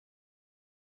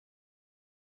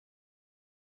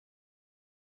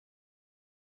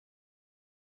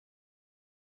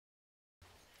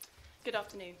Good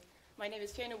afternoon. My name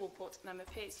is Fiona Walport and I'm a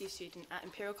PhD student at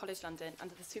Imperial College London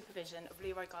under the supervision of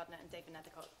Leroy Gardner and David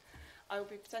Nethercott. I will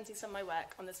be presenting some of my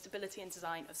work on the stability and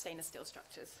design of stainless steel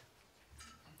structures.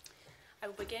 I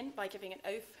will begin by giving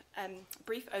a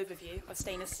brief overview of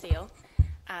stainless steel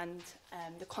and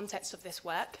the context of this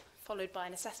work, followed by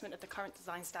an assessment of the current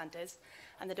design standards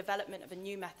and the development of a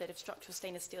new method of structural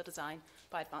stainless steel design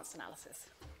by advanced analysis.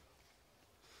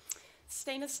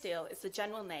 Stainless steel is the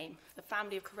general name for the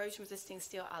family of corrosion-resisting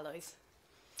steel alloys.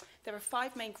 There are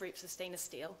 5 main groups of stainless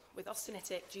steel, with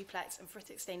austenitic, duplex, and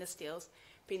ferritic stainless steels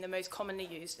being the most commonly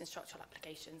used in structural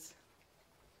applications.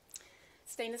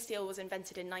 Stainless steel was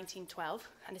invented in 1912,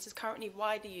 and it is currently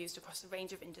widely used across a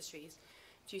range of industries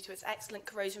due to its excellent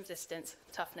corrosion resistance,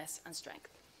 toughness, and strength.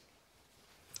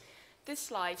 This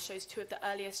slide shows 2 of the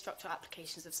earliest structural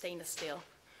applications of stainless steel,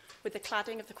 with the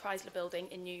cladding of the Chrysler Building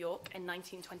in New York in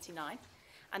 1929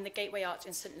 and the Gateway Arch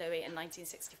in St. Louis in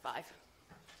 1965.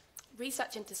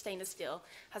 Research into stainless steel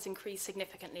has increased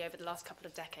significantly over the last couple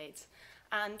of decades,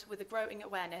 and with a growing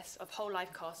awareness of whole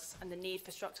life costs and the need for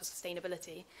structural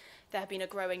sustainability, there have been a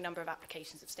growing number of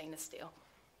applications of stainless steel.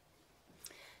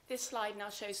 This slide now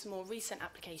shows some more recent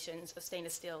applications of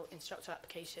stainless steel in structural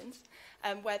applications,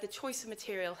 where the choice of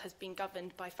material has been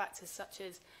governed by factors such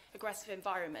as aggressive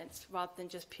environments rather than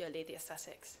just purely the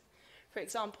aesthetics. For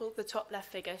example, the top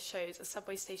left figure shows a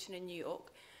subway station in New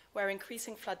York, where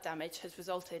increasing flood damage has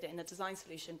resulted in a design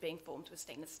solution being formed with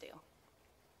stainless steel.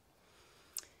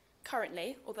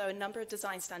 Currently, although a number of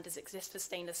design standards exist for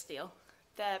stainless steel,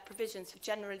 their provisions have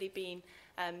generally been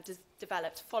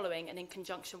developed following and in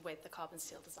conjunction with the carbon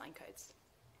steel design codes.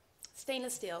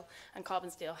 Stainless steel and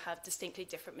carbon steel have distinctly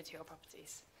different material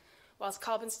properties. Whilst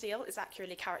carbon steel is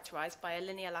accurately characterized by a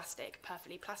linear elastic,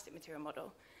 perfectly plastic material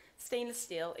model, stainless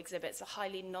steel exhibits a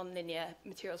highly non-linear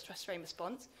material stress-strain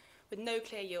response with no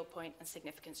clear yield point and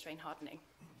significant strain hardening.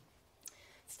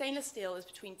 Stainless steel is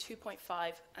between 2.5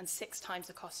 and 6 times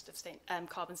the cost of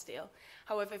carbon steel.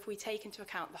 However, if we take into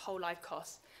account the whole life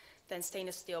cost, then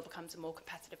stainless steel becomes a more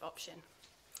competitive option.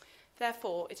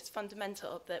 Therefore, it is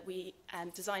fundamental that we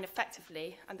design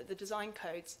effectively and that the design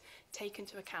codes take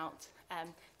into account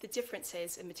the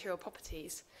differences in material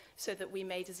properties so that we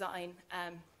may design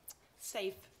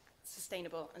safe,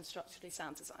 sustainable, and structurally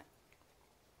sound design.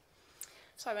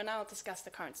 So I will now discuss the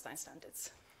current design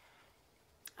standards.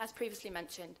 As previously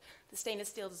mentioned, the stainless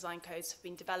steel design codes have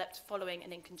been developed following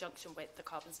and in conjunction with the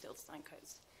carbon steel design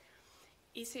codes.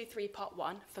 ECO 3 Part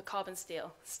 1 for carbon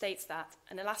steel states that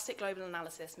an elastic global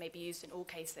analysis may be used in all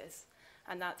cases,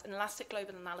 and that an elastic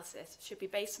global analysis should be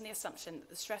based on the assumption that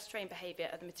the stress-strain behavior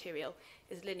of the material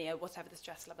is linear, whatever the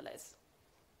stress level is.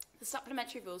 The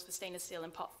supplementary rules for stainless steel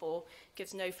in Part 4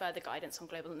 gives no further guidance on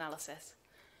global analysis.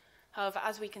 However,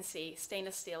 as we can see,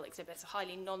 stainless steel exhibits a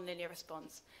highly non-linear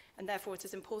response, and therefore it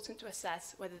is important to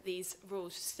assess whether these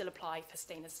rules still apply for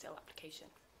stainless steel application.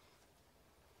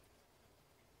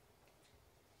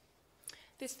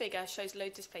 This figure shows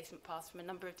load displacement paths from a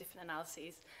number of different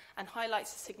analyses and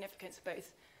highlights the significance of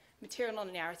both material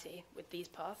nonlinearity with these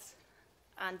paths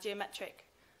and geometric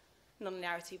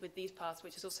nonlinearity with these paths,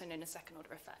 which is also known as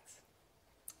second-order effects.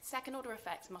 Second-order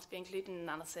effects must be included in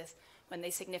analysis when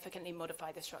they significantly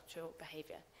modify the structural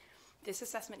behavior. This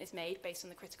assessment is made based on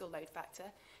the critical load factor,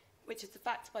 which is the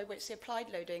factor by which the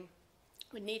applied loading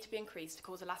would need to be increased to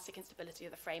cause elastic instability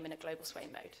of the frame in a global sway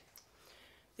mode.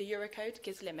 The Eurocode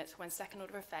gives limits when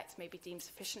second-order effects may be deemed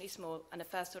sufficiently small and a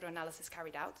first-order analysis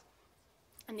carried out,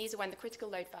 and these are when the critical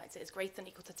load factor is greater than or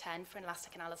equal to 10 for an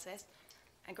elastic analysis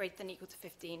and greater than or equal to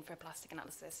 15 for a plastic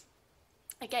analysis.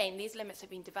 Again, these limits have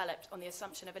been developed on the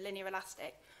assumption of a linear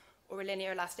elastic or a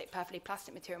linear elastic perfectly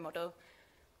plastic material model,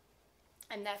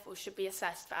 and therefore should be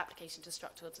assessed for application to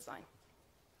structural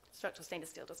stainless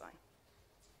steel design.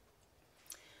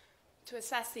 To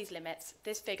assess these limits,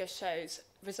 this figure shows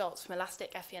results from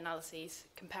elastic FE analyses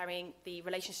comparing the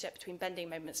relationship between bending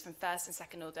moments from first and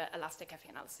second order elastic FE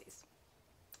analyses.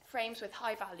 Frames with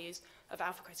high values of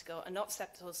alpha critical are not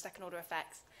susceptible to second order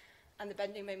effects, and the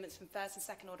bending moments from first and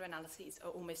second order analyses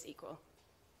are almost equal.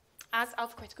 As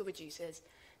alpha critical reduces,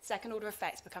 second order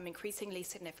effects become increasingly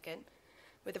significant,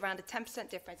 with around a 10%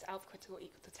 difference alpha critical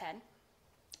equal to 10,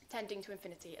 tending to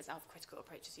infinity as alpha critical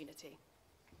approaches unity.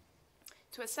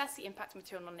 To assess the impact of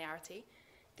material nonlinearity,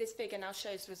 this figure now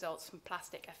shows results from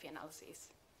plastic FE analyses.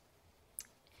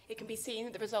 It can be seen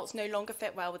that the results no longer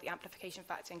fit well with the amplification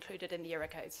factor included in the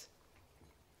Eurocodes.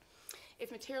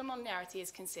 If material nonlinearity is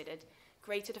considered,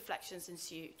 greater deflections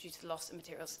ensue due to the loss of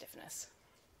material stiffness.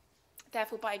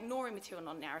 Therefore, by ignoring material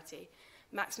nonlinearity,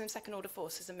 maximum second-order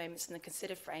forces and moments in the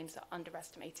considered frames are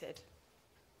underestimated.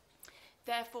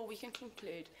 Therefore, we can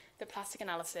conclude that plastic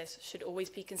analysis should always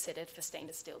be considered for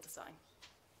stainless steel design.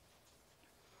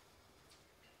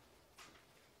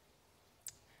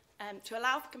 To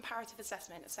allow for comparative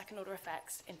assessment of second-order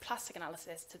effects in plastic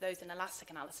analysis to those in elastic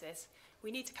analysis,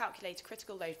 we need to calculate a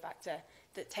critical load factor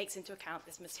that takes into account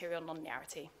this material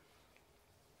non-linearity.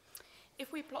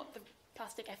 If we plot the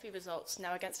plastic FE results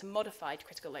now against a modified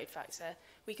critical load factor,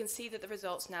 we can see that the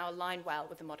results now align well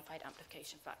with the modified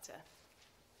amplification factor.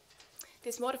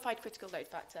 This modified critical load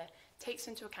factor takes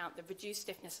into account the reduced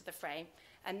stiffness of the frame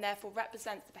and therefore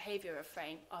represents the behavior of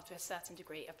frame after a certain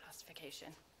degree of plastification.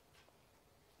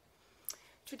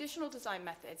 Traditional design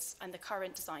methods and the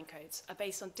current design codes are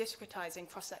based on discretizing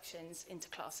cross-sections into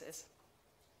classes.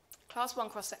 Class 1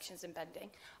 cross-sections in bending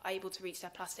are able to reach their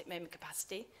plastic moment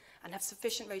capacity and have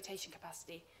sufficient rotation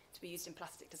capacity to be used in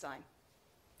plastic design.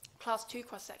 Class 2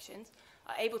 cross-sections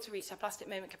are able to reach their plastic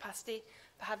moment capacity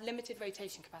but have limited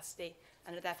rotation capacity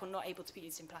and are therefore not able to be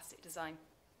used in plastic design.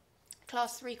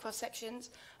 Class 3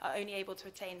 cross-sections are only able to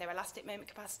attain their elastic moment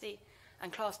capacity,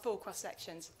 and Class 4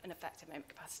 cross-sections an effective moment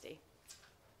capacity.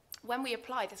 When we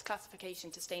apply this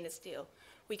classification to stainless steel,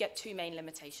 we get two main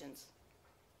limitations.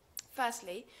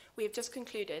 Firstly, we have just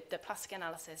concluded that plastic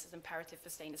analysis is imperative for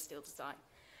stainless steel design,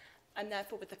 and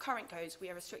therefore with the current codes,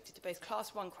 we are restricted to both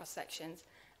Class 1 cross-sections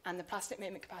and the plastic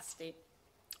moment capacity,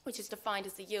 which is defined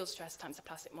as the yield stress times the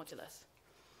plastic modulus.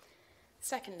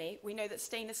 Secondly, we know that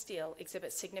stainless steel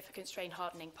exhibits significant strain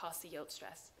hardening past the yield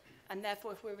stress, and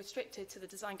therefore if we're restricted to the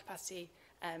design capacity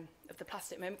of the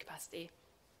plastic moment capacity,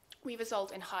 we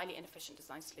result in highly inefficient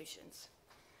design solutions.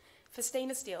 For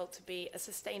stainless steel to be a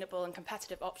sustainable and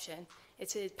competitive option,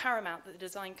 it is paramount that the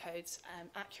design codes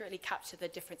accurately capture the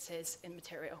differences in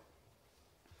material.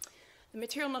 The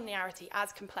material nonlinearity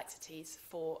adds complexities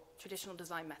for traditional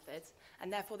design methods,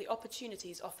 and therefore the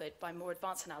opportunities offered by more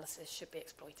advanced analysis should be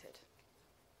exploited.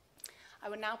 I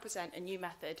will now present a new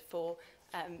method for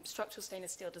structural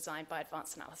stainless steel design by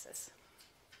advanced analysis.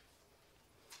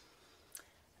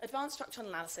 Advanced structural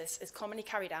analysis is commonly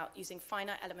carried out using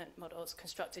finite element models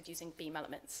constructed using beam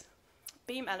elements.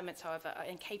 Beam elements, however, are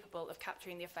incapable of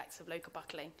capturing the effects of local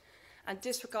buckling, and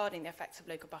disregarding the effects of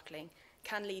local buckling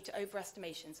can lead to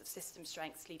overestimations of system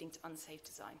strengths, leading to unsafe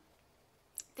design.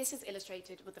 This is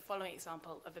illustrated with the following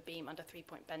example of a beam under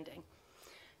 3-point bending.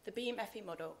 The beam FE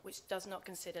model, which does not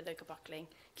consider local buckling,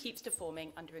 keeps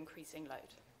deforming under increasing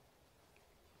load.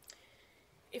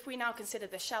 If we now consider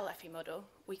the shell FE model,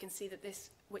 we can see that this,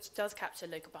 which does capture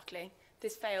local buckling,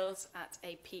 this fails at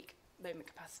a peak moment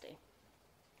capacity.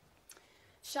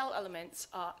 Shell elements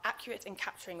are accurate in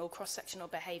capturing all cross-sectional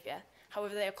behavior,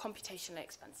 however they are computationally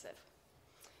expensive.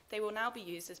 They will now be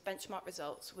used as benchmark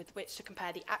results with which to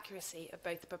compare the accuracy of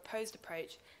both the proposed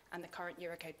approach and the current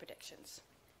Eurocode predictions.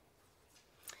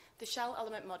 The shell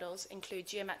element models include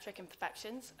geometric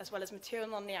imperfections as well as material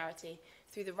nonlinearity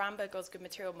through the Rambo-Gosgood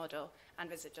material model and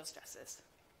residual stresses.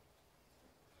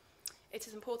 It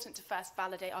is important to first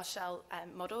validate our shell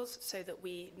models so that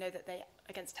we know that they,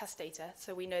 against test data,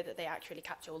 so we know that they accurately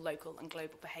capture all local and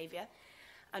global behavior.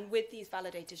 And with these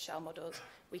validated shell models,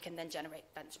 we can then generate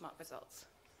benchmark results.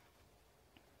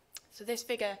 So this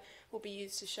figure will be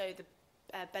used to show the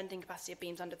bending capacity of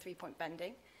beams under 3-point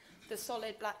bending. The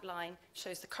solid black line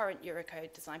shows the current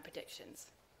Eurocode design predictions.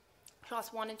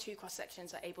 Class 1 and 2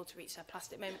 cross-sections are able to reach their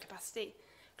plastic moment capacity.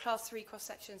 Class 3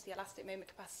 cross-sections, the elastic moment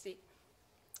capacity.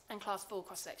 And Class 4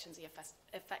 cross-sections, the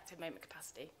effective moment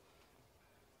capacity.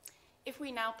 If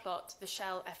we now plot the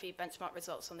shell FE benchmark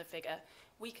results on the figure,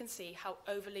 we can see how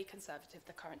overly conservative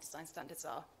the current design standards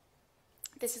are.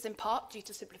 This is in part due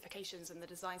to simplifications in the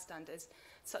design standards,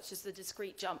 such as the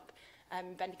discrete jump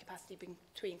bending capacity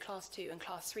between Class 2 and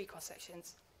Class 3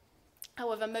 cross-sections.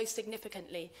 However, most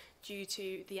significantly, due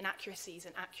to the inaccuracies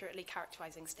in accurately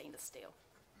characterizing stainless steel.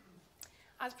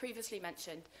 As previously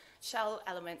mentioned, shell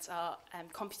elements are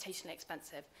computationally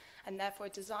expensive, and therefore a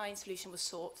design solution was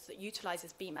sought that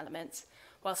utilizes beam elements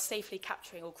while safely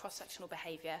capturing all cross-sectional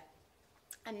behavior,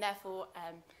 and therefore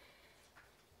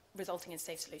resulting in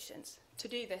safe solutions. To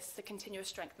do this, the continuous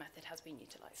strength method has been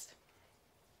utilized.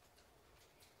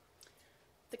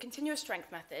 The continuous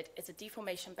strength method is a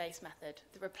deformation-based method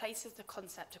that replaces the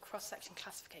concept of cross-section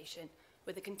classification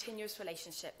with a continuous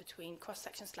relationship between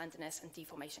cross-section slenderness and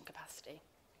deformation capacity.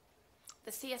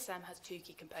 The CSM has two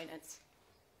key components.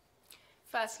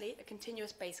 Firstly, a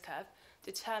continuous base curve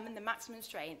determines the maximum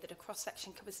strain that a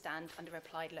cross-section can withstand under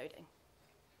applied loading.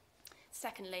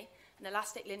 Secondly, an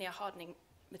elastic linear hardening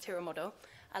material model,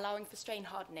 allowing for strain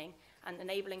hardening and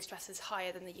enabling stresses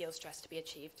higher than the yield stress to be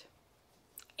achieved.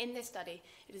 In this study,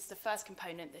 it is the first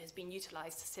component that has been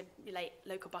utilized to simulate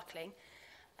local buckling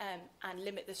and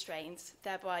limit the strains,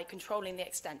 thereby controlling the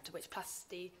extent to which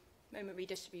plasticity, moment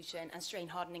redistribution, and strain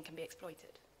hardening can be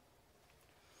exploited.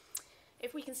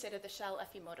 If we consider the shell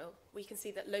FE model, we can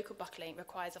see that local buckling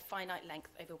requires a finite length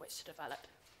over which to develop.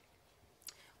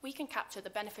 We can capture the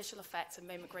beneficial effects of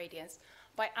moment gradients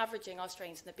by averaging our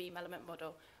strains in the beam element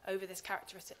model over this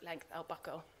characteristic length L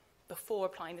buckle before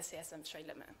applying the CSM strain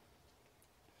limit.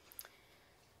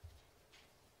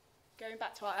 Going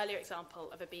back to our earlier example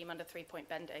of a beam under 3-point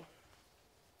bending.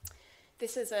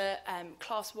 This is a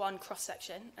class 1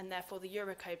 cross-section, and therefore the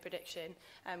Eurocode prediction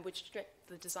would strip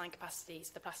the design capacity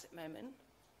to the plastic moment.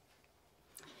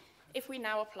 If we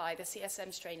now apply the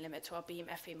CSM strain limit to our beam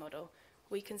FE model,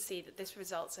 we can see that this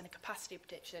results in a capacity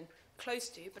prediction close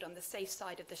to, but on the safe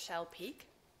side of the shell peak,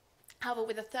 however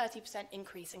with a 30%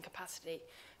 increase in capacity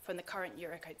from the current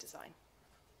Eurocode design.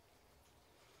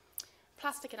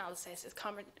 Plastic analysis is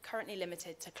currently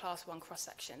limited to class 1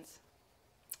 cross-sections.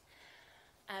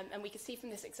 And we can see from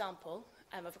this example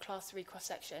of a class 3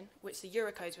 cross-section, which the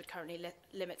Eurocodes would currently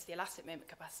limit to the elastic moment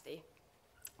capacity,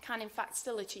 can in fact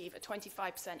still achieve a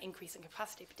 25% increase in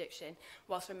capacity prediction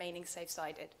whilst remaining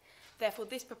safe-sided. Therefore,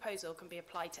 this proposal can be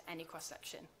applied to any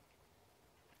cross-section.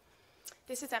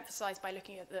 This is emphasised by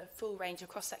looking at the full range of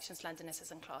cross-section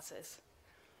slendernesses and classes.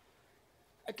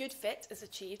 A good fit is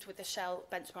achieved with the shell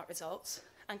benchmark results,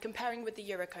 and comparing with the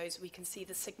Eurocodes, we can see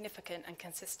the significant and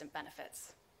consistent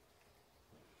benefits.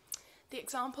 The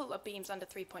example of beams under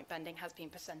 3-point bending has been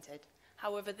presented.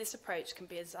 However, this approach can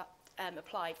be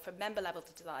applied from member-level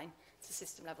design to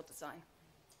system-level design.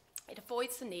 It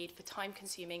avoids the need for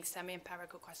time-consuming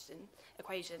semi-empirical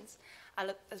equations,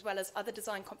 as well as other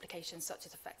design complications such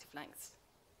as effective lengths.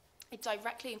 It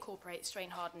directly incorporates strain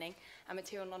hardening and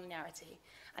material nonlinearity,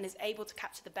 and is able to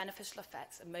capture the beneficial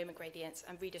effects of moment gradients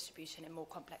and redistribution in more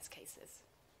complex cases.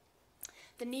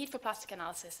 The need for plastic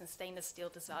analysis and stainless steel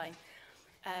design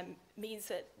means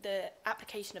that the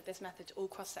application of this method to all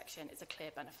cross-section is a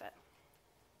clear benefit.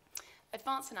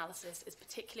 Advanced analysis is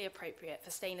particularly appropriate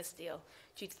for stainless steel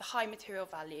due to the high material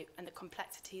value and the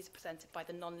complexities presented by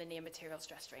the nonlinear material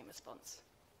stress strain response.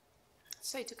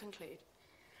 So to conclude,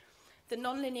 the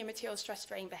nonlinear material stress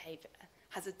strain behaviour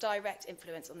has a direct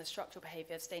influence on the structural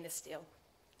behaviour of stainless steel,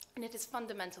 and it is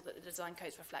fundamental that the design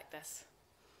codes reflect this.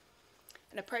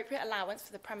 An appropriate allowance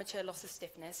for the premature loss of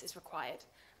stiffness is required,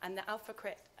 and the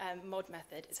alpha-crit mod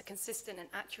method is a consistent and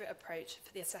accurate approach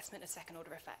for the assessment of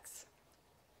second-order effects.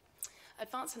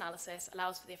 Advanced analysis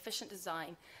allows for the efficient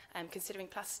design, considering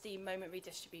plasticity, moment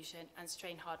redistribution, and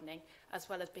strain hardening, as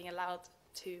well as being allowed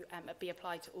to be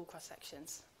applied to all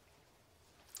cross-sections.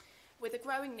 With a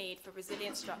growing need for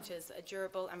resilient structures that are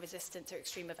durable and resistant to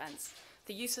extreme events,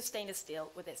 the use of stainless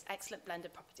steel with its excellent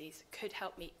blended properties could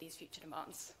help meet these future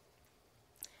demands.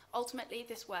 Ultimately,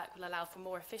 this work will allow for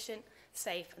more efficient,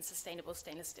 safe, and sustainable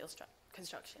stainless steel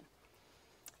construction.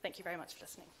 Thank you very much for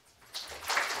listening.